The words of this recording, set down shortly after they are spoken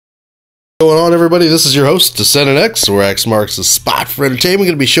What's going on, everybody? This is your host, Descendant X, where X marks the spot for entertainment. I'm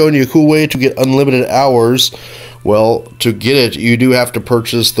going to be showing you a cool way to get unlimited hours. Well, to get it, you do have to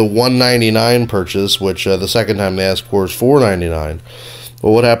purchase the $1.99 purchase, which the second time they ask for is $4.99.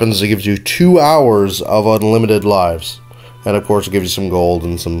 Well, what happens is it gives you 2 hours of unlimited lives. And, of course, it gives you some gold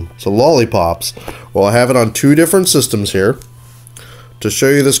and some lollipops. Well, I have it on 2 different systems here to show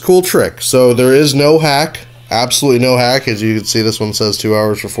you this cool trick. So, there is no hack. Absolutely no hack. As you can see, this one says 2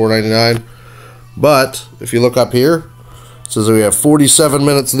 hours for $4.99. But if you look up here, it says that we have 47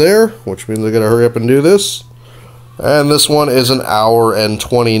 minutes there, which means I gotta hurry up and do this. And this one is 1 hour and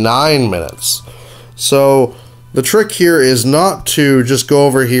 29 minutes. So the trick here is not to just go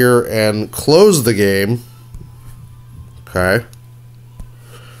over here and close the game. Okay.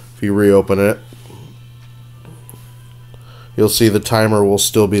 If you reopen it, you'll see the timer will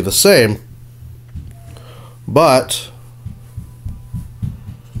still be the same. But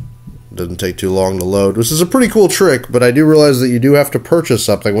doesn't take too long to load, which is a pretty cool trick, but I do realize that you do have to purchase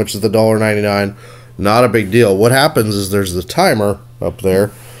something, which is the $1.99. Not a big deal. What happens is there's the timer up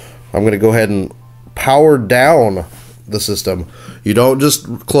there. I'm going to go ahead and power down the system. You don't just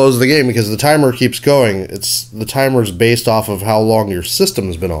close the game because the timer keeps going. The timer is based off of how long your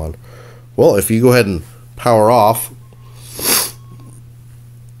system's been on. Well, if you go ahead and power off,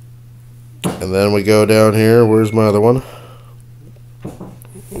 and then we go down here, where's my other one?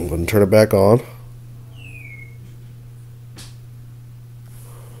 I'm going to turn it back on.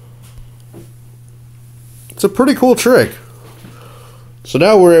 It's a pretty cool trick. So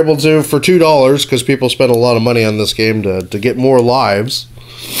now we're able to, for $2, because people spend a lot of money on this game to get more lives.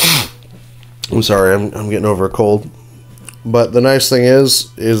 I'm sorry, I'm getting over a cold. But the nice thing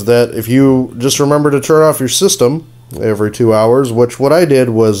is that if you just remember to turn off your system every 2 hours, which what I did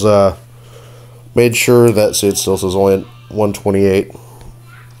was made sure that, see, it still says only 128.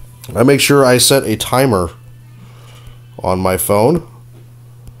 I make sure I set a timer on my phone.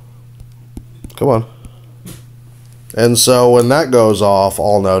 Come on. And so when that goes off,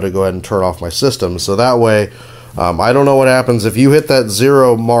 I'll know to go ahead and turn off my system. So that way, I don't know what happens if you hit that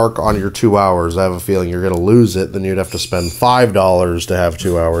 0 mark on your 2 hours. I have a feeling you're going to lose it. Then you'd have to spend $5 to have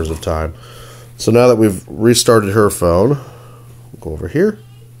 2 hours of time. So now that we've restarted her phone, go over here.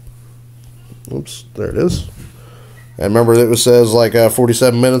 Oops, there it is. And remember, it says like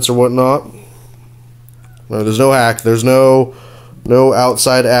 47 minutes or whatnot. No, there's no hack. There's no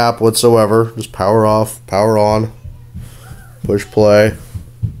outside app whatsoever. Just power off, power on, push play.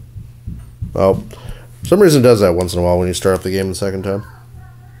 Oh, for some reason it does that once in a while when you start up the game the second time.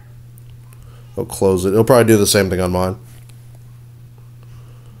 I'll close it. It'll probably do the same thing on mine.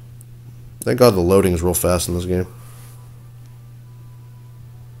 Thank God the loading's real fast in this game.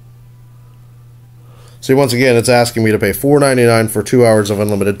 See, once again, it's asking me to pay $4.99 for 2 hours of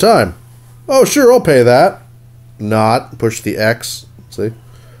unlimited time. Oh, sure, I'll pay that. Not. Push the X. See?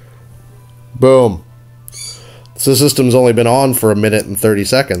 Boom. So the system's only been on for 1 minute and 30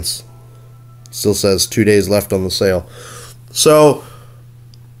 seconds. Still says 2 days left on the sale. So,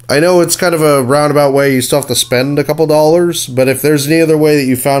 I know it's kind of a roundabout way. You still have to spend a couple dollars. But if there's any other way that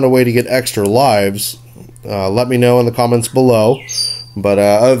you found a way to get extra lives, let me know in the comments below. But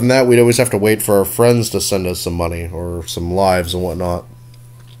other than that, we'd always have to wait for our friends to send us some money or some lives and whatnot.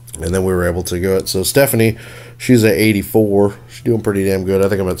 And then we were able to go it. So Stephanie, she's at 84. She's doing pretty damn good. I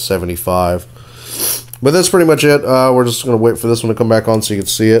think I'm at 75. But that's pretty much it. We're just going to wait for this one to come back on so you can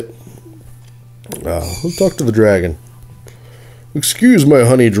see it. Let's talk to the dragon. Excuse my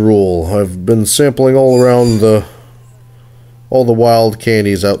honey drool. I've been sampling all around all the wild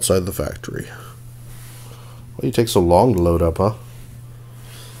candies outside the factory. Why do you take so long to load up, huh?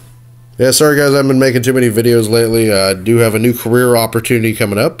 Yeah, sorry guys, I haven't been making too many videos lately. I do have a new career opportunity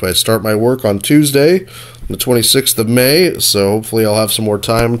coming up. I start my work on Tuesday, the 26th of May, so hopefully I'll have some more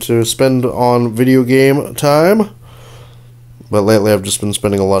time to spend on video game time. But lately I've just been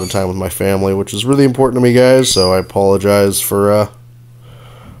spending a lot of time with my family, which is really important to me, guys, so I apologize for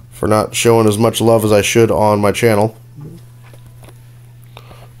not showing as much love as I should on my channel.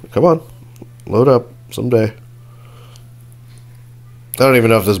 Come on, load up someday. I don't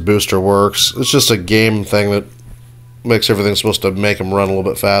even know if this booster works. It's just a game thing that makes everything supposed to make them run a little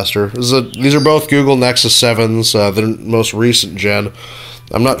bit faster. These are both Google Nexus 7s, the most recent gen.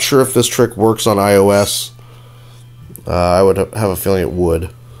 I'm not sure if this trick works on iOS. I would have a feeling it would.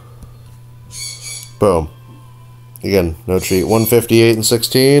 Boom. Again, no cheat. 158 and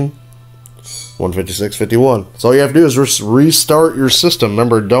 16. 156, 51. So all you have to do is restart your system.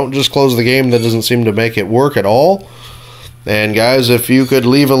 Remember, don't just close the game. That doesn't seem to make it work at all. And guys, if you could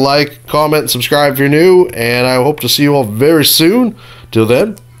leave a like, comment, subscribe if you're new, and I hope to see you all very soon. Till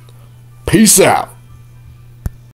then, Peace out.